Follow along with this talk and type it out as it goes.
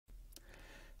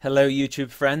Hello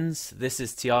YouTube friends, this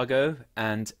is Tiago,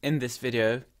 and in this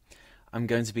video I'm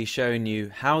going to be showing you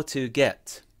how to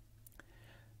get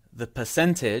the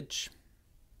percentage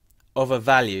of a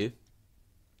value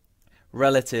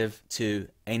relative to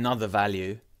another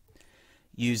value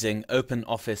using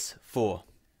OpenOffice 4.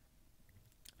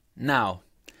 Now,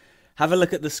 have a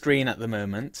look at the screen at the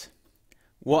moment.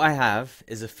 What I have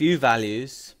is a few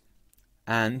values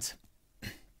and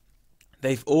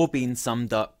they've all been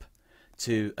summed up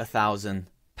to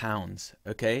 £1,000,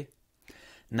 okay?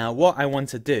 Now what I want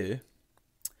to do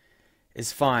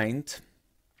is find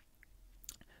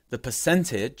the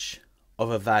percentage of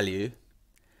a value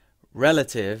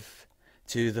relative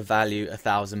to the value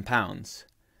 £1,000.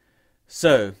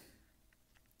 So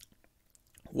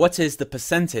what is the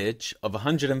percentage of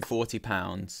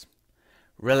 £140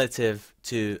 relative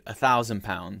to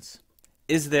 £1,000?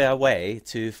 Is there a way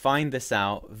to find this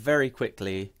out very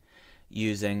quickly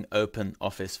using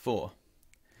OpenOffice 4?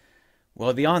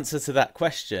 Well, the answer to that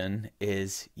question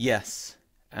is yes,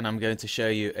 and I'm going to show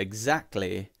you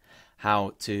exactly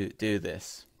how to do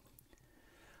this.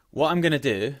 What I'm going to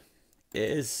do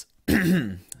is,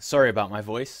 sorry about my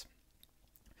voice,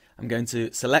 I'm going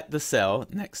to select the cell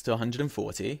next to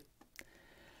 140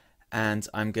 and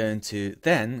I'm going to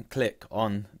then click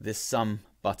on this sum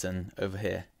button over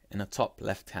here in the top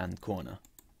left hand corner.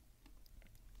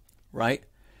 Right?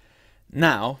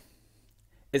 Now,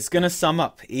 it's going to sum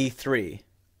up E3,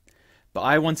 but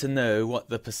I want to know what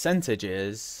the percentage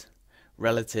is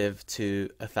relative to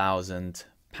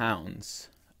 £1,000,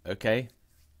 okay?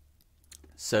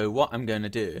 So what I'm going to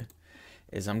do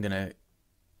is I'm going to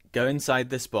go inside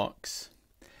this box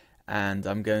and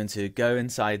I'm going to go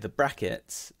inside the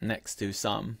brackets next to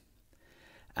sum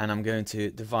and I'm going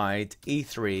to divide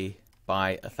E3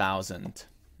 by 1,000,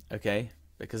 okay?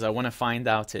 Because I want to find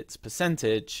out its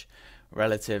percentage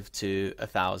relative to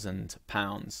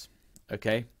 £1,000,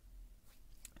 okay?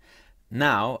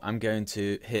 Now I'm going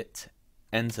to hit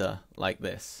enter like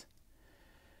this.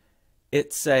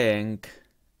 It's saying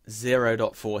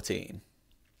 0.14.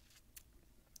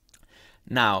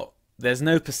 Now there's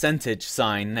no percentage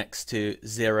sign next to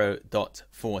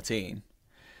 0.14.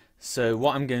 So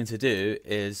what I'm going to do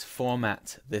is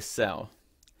format this cell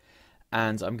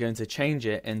and I'm going to change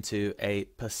it into a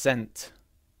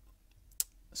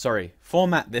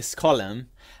format this column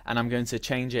and I'm going to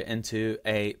change it into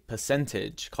a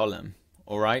percentage column.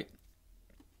 Alright,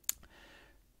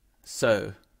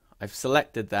 so I've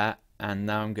selected that and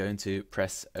now I'm going to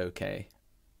press OK.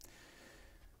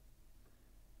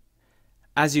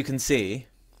 As you can see,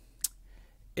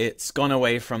 it's gone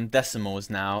away from decimals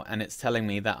now and it's telling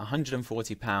me that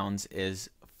 £140 is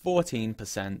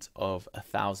 14% of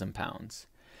 £1,000.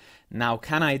 Now,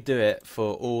 can I do it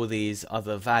for all these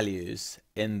other values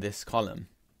in this column?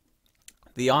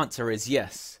 The answer is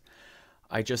yes.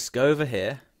 I just go over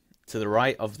here to the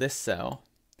right of this cell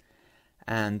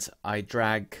and I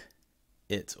drag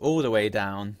it all the way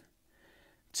down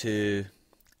to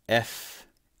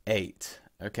F8,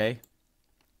 okay?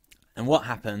 And what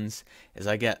happens is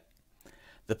I get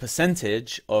the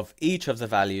percentage of each of the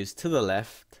values to the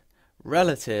left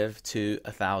relative to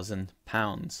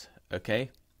 £1,000,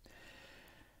 okay?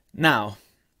 Now,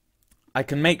 I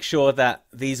can make sure that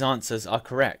these answers are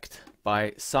correct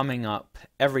by summing up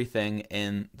everything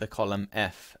in the column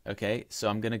F, okay? So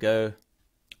I'm going to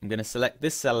select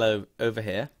this cell over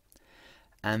here,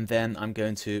 and then I'm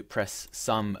going to press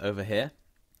sum over here,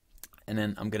 and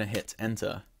then I'm going to hit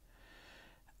enter.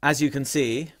 As you can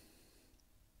see,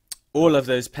 all of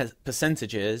those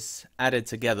percentages added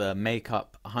together make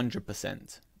up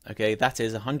 100%, okay? That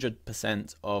is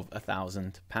 100% of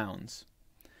 £1,000.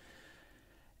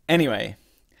 Anyway,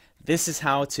 this is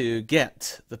how to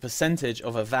get the percentage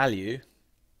of a value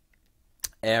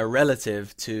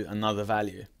relative to another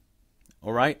value.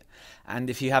 Alright? And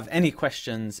if you have any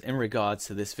questions in regards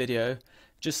to this video,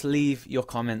 just leave your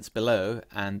comments below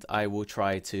and I will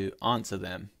try to answer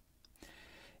them.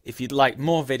 If you'd like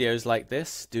more videos like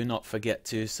this, do not forget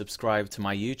to subscribe to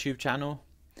my YouTube channel.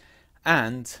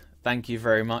 And thank you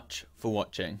very much for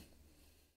watching.